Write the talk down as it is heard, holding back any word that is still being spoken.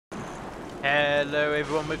Hello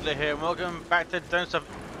everyone, Wiggler here, and welcome back to Don't Stop.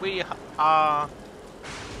 We are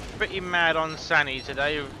pretty mad on Sunny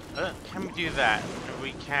today. Can we do that?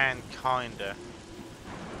 We can, kinda.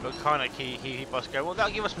 But kinda keep us going. Well,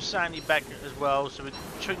 that'll give us some sanity back as well, so we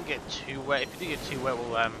shouldn't get too wet. If we do get too wet,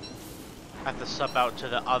 we'll have to sub out to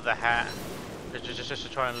the other hat. Just to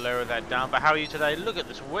try and lower that down. But how are you today? Look at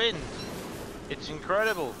this wind. It's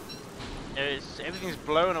incredible. Everything's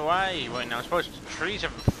blown away right now. I suppose the trees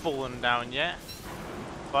haven't fallen down yet.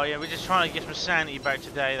 But yeah, we're just trying to get some sanity back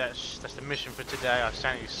today. That's the mission for today. Our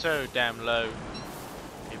sanity is so damn low.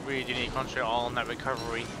 We really do need to concentrate on that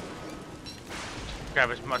recovery.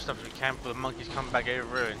 Grab as much stuff as we can before the monkeys come back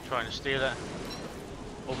over and try and steal it.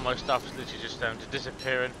 All my stuff is literally just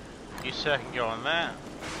disappearing. You sir can go on that.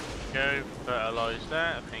 Go, fertilise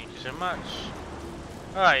that. Thank you so much.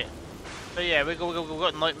 Alright. So yeah, we've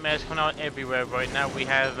got nightmares coming out everywhere right now. We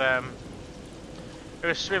have a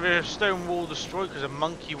stone wall destroyed because the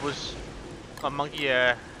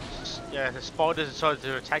spiders decided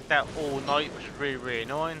to attack that all night, which is really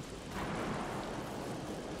annoying.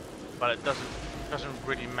 But it doesn't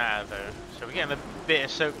really matter though. So we're getting a bit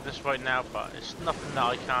of soak with this right now, but it's nothing that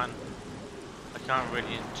I can't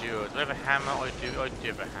really endure. Do I have a hammer? I do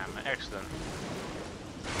have a hammer. Excellent.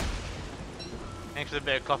 Thanks for the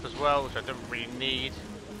bit of cloth as well, which I don't really need.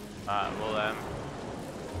 We'll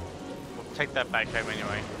take that back home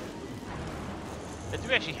anyway. Do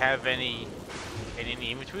we actually have any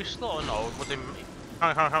inventory slot or not? What they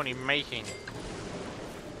currently making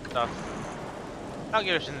stuff? I'll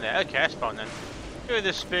give us in there. Okay, that's fine then. Go with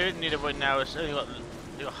the spirit. Need it right now. It's only got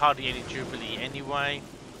hardly any jubilee anyway.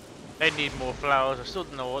 They need more flowers. I still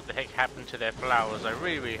don't know what the heck happened to their flowers. I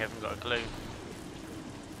really haven't got a clue.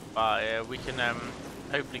 But we can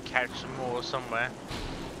hopefully catch some more somewhere.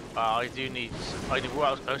 I need what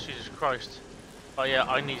else? Oh, Jesus Christ. Oh yeah,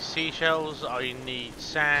 I need seashells, I need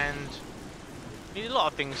sand. I need a lot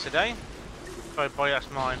of things today. Oh boy, that's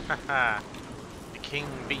mine. Haha. The king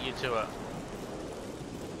beat you to it.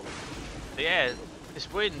 But yeah,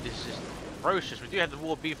 this wind is just ferocious. We do have the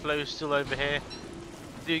water bee flows still over here.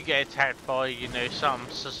 We do get attacked by, you know,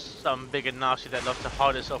 some big and nasty that love to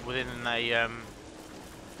hide itself within a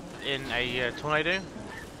tornado,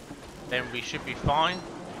 then we should be fine.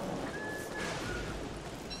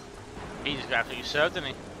 He just got absolutely served, didn't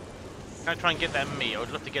he? Can I try and get that meat? I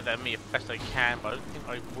would love to get that meat as best I can, but I don't think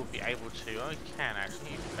I will be able to. I can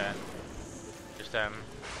actually, but just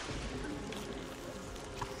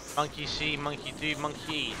monkey see, monkey do,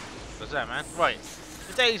 monkey eat. What's that, man? Right,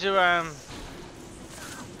 the days are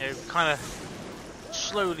you know, kind of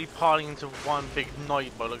slowly piling into one big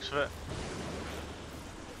night by the looks of it.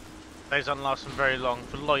 Days aren't lasting very long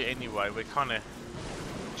for light anyway. We're kind of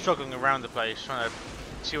struggling around the place, trying to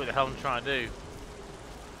see what the hell I'm trying to do.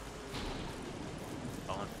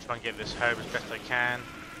 I'll try and get this home as best I can.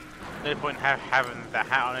 No point in having the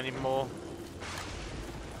hat on anymore,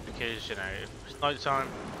 because you know if it's night time,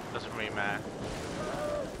 it doesn't really matter.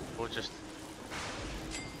 We'll just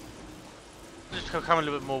become a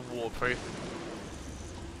little bit more waterproof.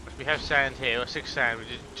 If we have sand here, or 6 sand, we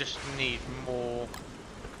just need more.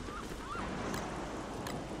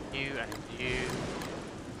 You and you.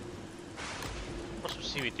 What's some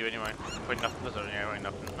seaweed do anyway? Probably nothing, does it? Yeah, probably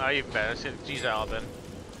nothing. Oh, even better. Let's use that out then.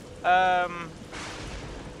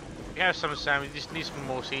 We have some sand. We just need some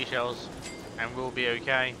more seashells, and we'll be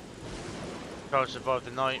okay. Try to survive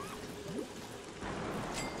the night.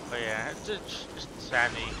 But yeah, just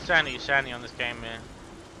sandy on this game here.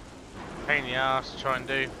 Pain in the ass to try and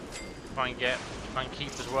do, try and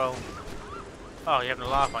keep as well. Oh, you're having a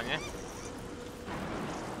laugh, aren't you?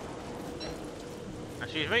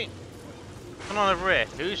 Excuse me. Come on over here.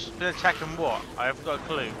 Who's been attacking what? I haven't got a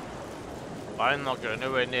clue. I'm not going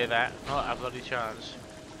nowhere near that. Not a bloody chance.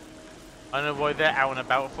 I don't know why they're out and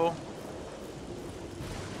about for.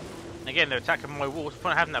 Again, they're attacking my wall. What's the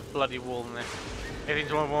point of having that bloody wall in there?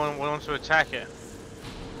 Everything wants to attack it.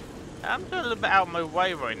 I'm doing a little bit out of my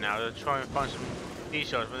way right now to try and find some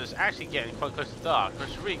seashells, but it's actually getting quite close to dark. I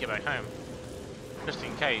should really get back home. Just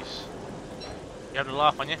in case. You having a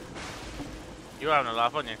laugh, aren't you? You're having a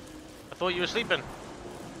laugh, aren't you? I thought you were sleeping.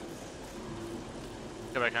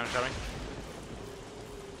 Go back home, shall we?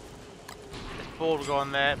 This board will go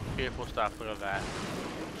on there. Beautiful stuff, look at that.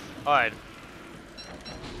 Alright.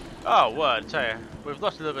 Oh, word, tell you. We've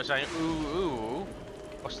lost a little bit saying, ooh.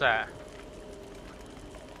 What's that?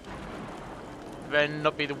 Then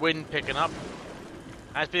not be the wind picking up.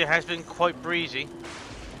 Has been quite breezy.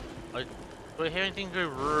 Do I hear anything go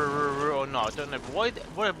or not? I don't know. But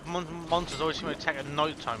why do monsters always seem to attack at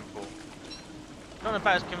night time for? Not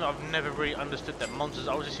about this game that I've never really understood that monsters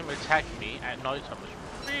always seem to attack me at night time.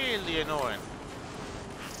 It's really annoying.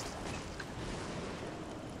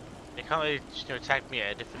 They can't really just, attack me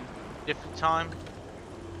at a different time.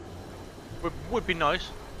 Would be nice.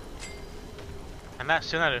 And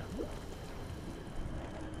that's Sealnado.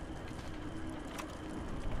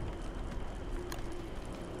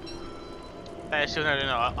 That is Sealnado.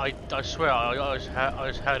 No, I swear I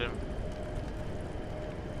just heard him.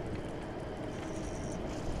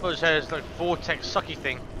 I just heard this like vortex sucky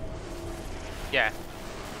thing. Yeah.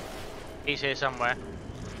 He's here somewhere.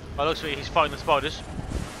 By the looks of it, he's fighting the spiders.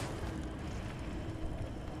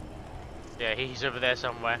 Yeah, he's over there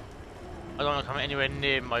somewhere. I don't want to come anywhere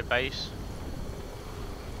near my base.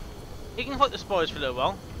 He can fight the spiders for a little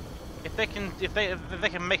while. If they can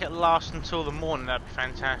make it last until the morning, that'd be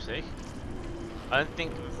fantastic. I don't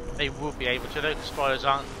think they will be able to though, because spiders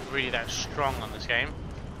aren't really that strong on this game.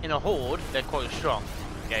 In a horde, they're quite strong.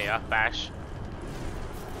 Yeah, bash.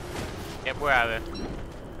 Yep, we're out of there.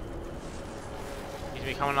 He's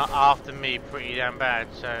been coming after me pretty damn bad,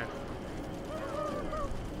 so.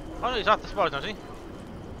 Oh no, he's after spiders, doesn't he?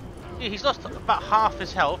 Yeah, he's lost about half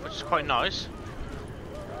his health, which is quite nice.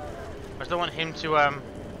 I just don't want him to,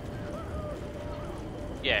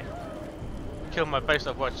 yeah, kill my base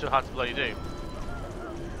stuff, what it's too hard to bloody do.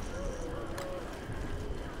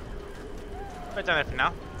 I've done everything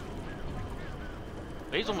now.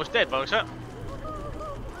 But he's almost dead, folks. Uh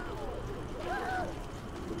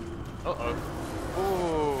oh.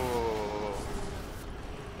 Ooh.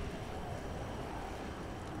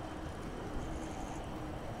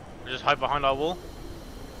 We just hide behind our wall.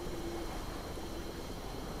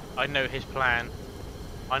 I know his plan.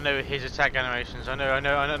 I know his attack animations. I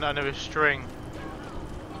know his string.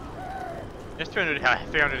 There's 300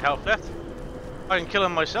 health left. I can kill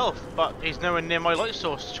him myself, but he's nowhere near my light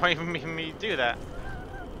source to try and make me do that.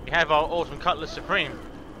 We have our awesome Cutlass Supreme.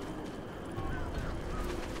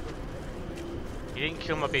 He didn't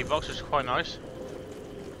kill my beatbox, which is quite nice.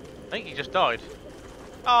 I think he just died.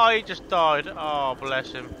 Oh, he just died. Oh,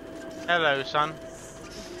 bless him. Hello, son.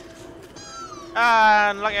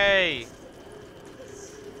 Unlucky.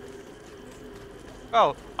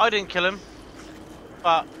 Oh, I didn't kill him,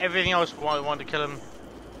 but everything else wanted to kill him.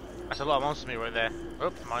 That's a lot of monster meat right there.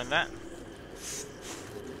 Oh, mind that.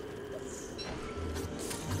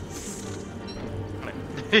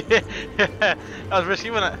 That was risky,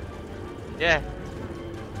 wasn't it? Yeah.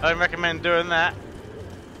 I don't recommend doing that.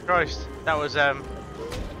 Christ, that was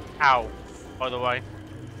ow, by the way.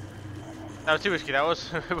 That was too risky, that was.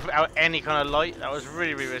 Without any kind of light, that was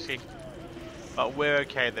really, really risky. But we're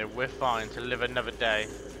okay though, we're fine to live another day.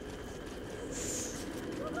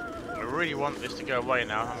 I really want this to go away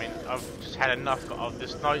now. I mean, I've just had enough of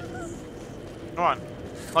this night. Come on,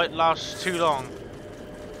 night lasts too long.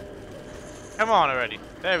 Come on already.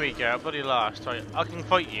 There we go, bloody last. Right, I can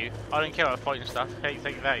fight you. I don't care about fighting stuff. Hey,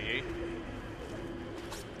 take that, you.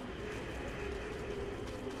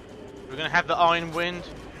 We're gonna have the Iron Wind.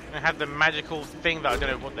 We're gonna have the magical thing that I don't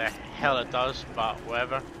know what the hell it does, but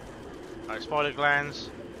whatever. Alright, Spider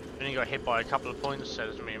Glands. We only got hit by a couple of points, so it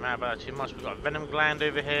doesn't really matter about that too much. We've got a Venom Gland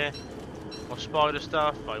over here. More spider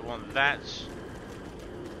stuff. I want that.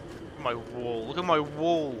 Look at my wall. Look at my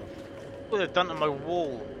wall. Look what they've done to my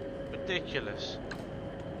wall. Ridiculous.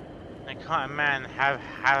 And can't a man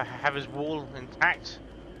have his wall intact?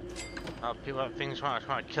 People have things trying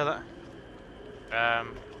to kill it.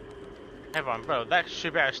 Everyone, bro, that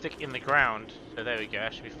should be able to stick in the ground. So there we go.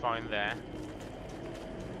 That should be fine there.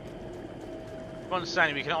 Once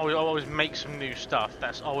Sandy, we can always make some new stuff.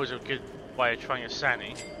 That's always a good way of trying a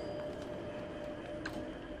Sandy.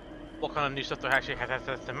 What kind of new stuff do I actually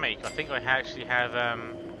have to make? I think I actually have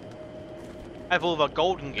all of our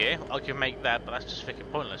golden gear. I can make that, but that's just freaking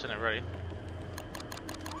pointless, isn't it, really?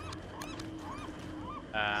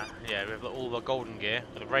 Yeah, we have all of our golden gear.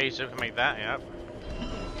 The razor can make that, yep.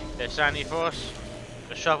 There's Sandy for us.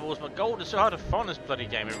 The shovels, but gold is so hard to find in this bloody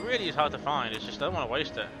game. It really is hard to find. It's just I don't want to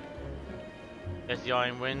waste it. There's the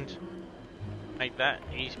Iron Wind. Make that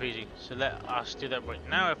easy peasy. So let us do that right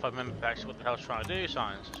now. If I remember actually what the hell I was trying to do,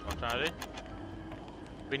 science. That's what I'm trying to do.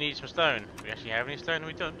 We need some stone. We actually have any stone?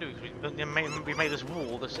 We don't do because we made this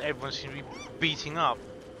wall that everyone seems to be beating up.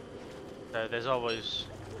 So there's always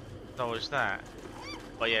that.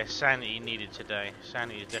 But yeah, sanity needed today.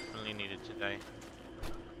 Sanity is definitely needed today.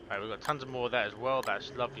 Alright, we've got tons of more of that as well.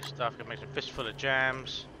 That's lovely stuff. Can make some fistful of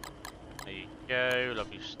jams. There you go,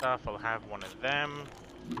 lovely stuff. I'll have one of them.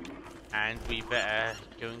 And we better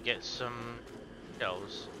go and get some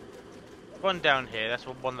shells. One down here, that's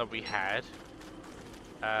one that we had.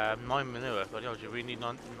 9 manure. Bloody hell, do we really need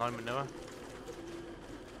 9 manure?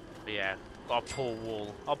 But yeah, got a poor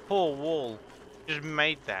wall. A poor wall. Just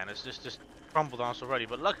made that and it's just crumbled on us already.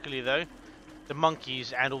 But luckily though, the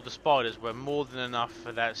monkeys and all the spiders were more than enough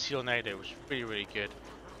for that Sealnado, which was really, really good.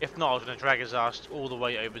 If not, I was going to drag his ass all the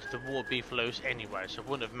way over to the water beefaloes anyway, so it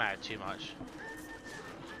wouldn't have mattered too much.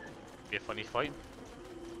 Be a funny fight.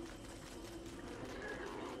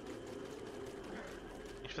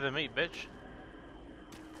 Thanks for the meat, bitch.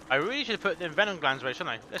 I really should have put the venom glands away, shouldn't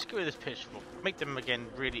I? Let's get rid of this pitchfork. Make them again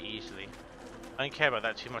really easily. I don't care about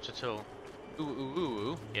that too much at all. Ooh, ooh, ooh,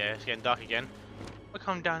 ooh. Yeah, it's getting dark again. What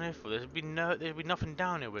come down here for? There'd be nothing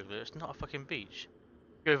down here, Wiggler. It's not a fucking beach.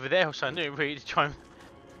 Go over there or something, really, to try and...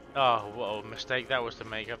 Oh, what a mistake that was to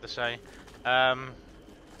make, I have to say.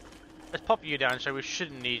 Let's pop you down, so we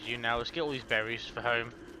shouldn't need you now. Let's get all these berries for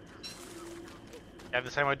home. You have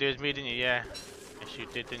the same idea as me, didn't you? Yeah. Yes, you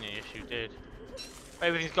did, didn't you? Yes, you did.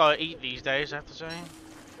 Everything's got to eat these days, I have to say.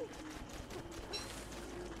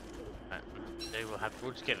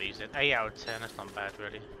 We'll just get these in. 8 out of 10, that's not bad,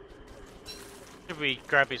 really. Should we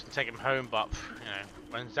grab these and take them home, but, you know,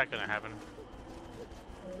 when's that going to happen?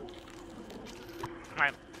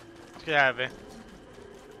 Right, let's get out of here.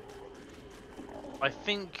 I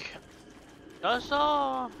think... Does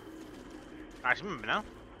our... I actually remember now.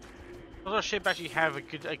 Does our ship actually have a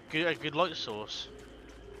good light source?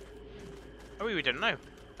 Oh, we don't know.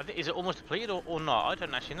 I think, is it almost depleted or not? I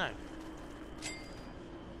don't actually know.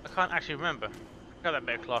 I can't actually remember. Got that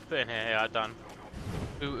bit of cloth. Put in here. Yeah, done.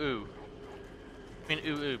 Ooh ooh. I mean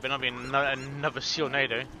ooh ooh, but not being another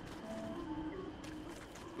Sealnado.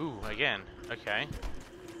 Ooh, again. Okay.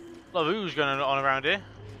 A lot of oohs going on around here.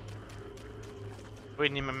 We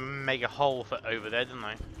didn't even make a hole for over there, didn't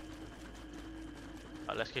I?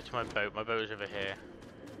 Right, let's get to my boat. My boat is over here.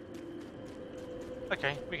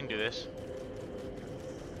 Okay, we can do this.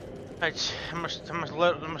 Right, how much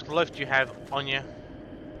life do you have on you?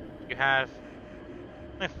 You have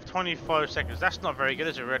 25 seconds. That's not very good,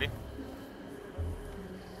 is it, really?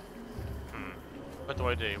 What do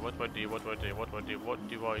I do? What do I do? What do I do? What do I do? What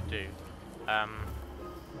do I do?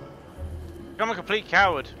 Become a complete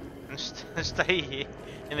coward and stay here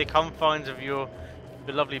in the confines of your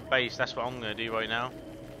lovely base. That's what I'm going to do right now.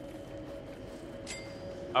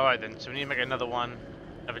 Alright then, so we need to make another one,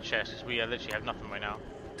 another chest, because we literally have nothing right now.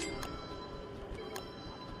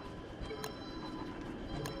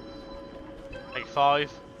 Take 5.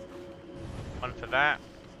 1 for that.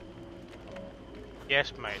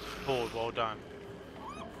 Yes, mate. Board. Well done.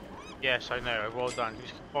 Yes, I know. Well done. You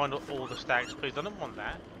just find all the stacks, please. I don't want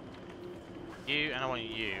that. You and I want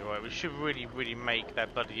you. Right. We should really make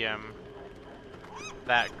that bloody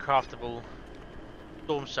that craftable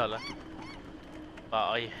storm cellar.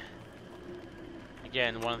 But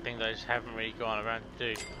again, one thing that I just haven't really gone around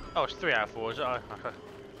to do. Oh, it's 3 out of 4. Is it? I don't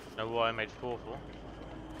know why I made 4 for.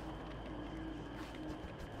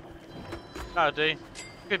 That'll do.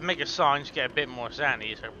 Could make a sign to get a bit more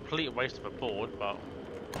sanity. It's a complete waste of a board, but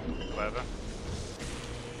whatever.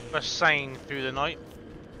 Just sane through the night.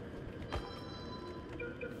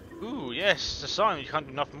 Ooh, yes, it's a sign you can't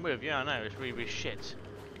do nothing with. Yeah, I know, it's really shit.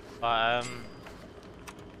 But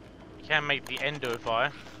you can make the endo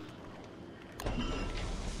fire.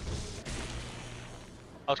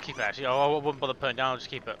 I'll just keep it actually. I wouldn't bother putting it down. I'll just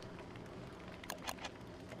keep it.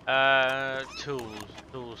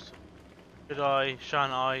 Tools. Should I?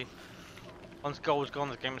 Shan't I? Once gold's gone,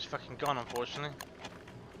 the game is fucking gone, unfortunately.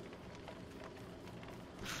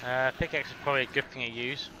 Pickaxe is probably a good thing to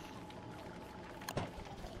use.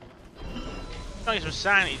 Try to get some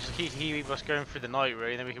sanity just to keep us going through the night,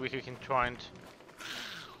 really. Then we can try and.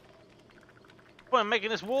 Well, I'm making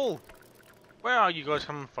this wall. Where are you guys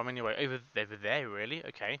coming from anyway? Over there, really?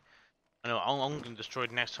 Okay. I know I'm going to destroy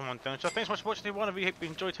the next time I'm done. So thanks so much for watching, everyone. I really hope you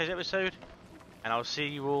enjoyed today's episode, and I'll see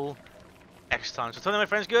you all next time. So, till then, my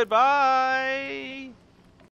friends, goodbye.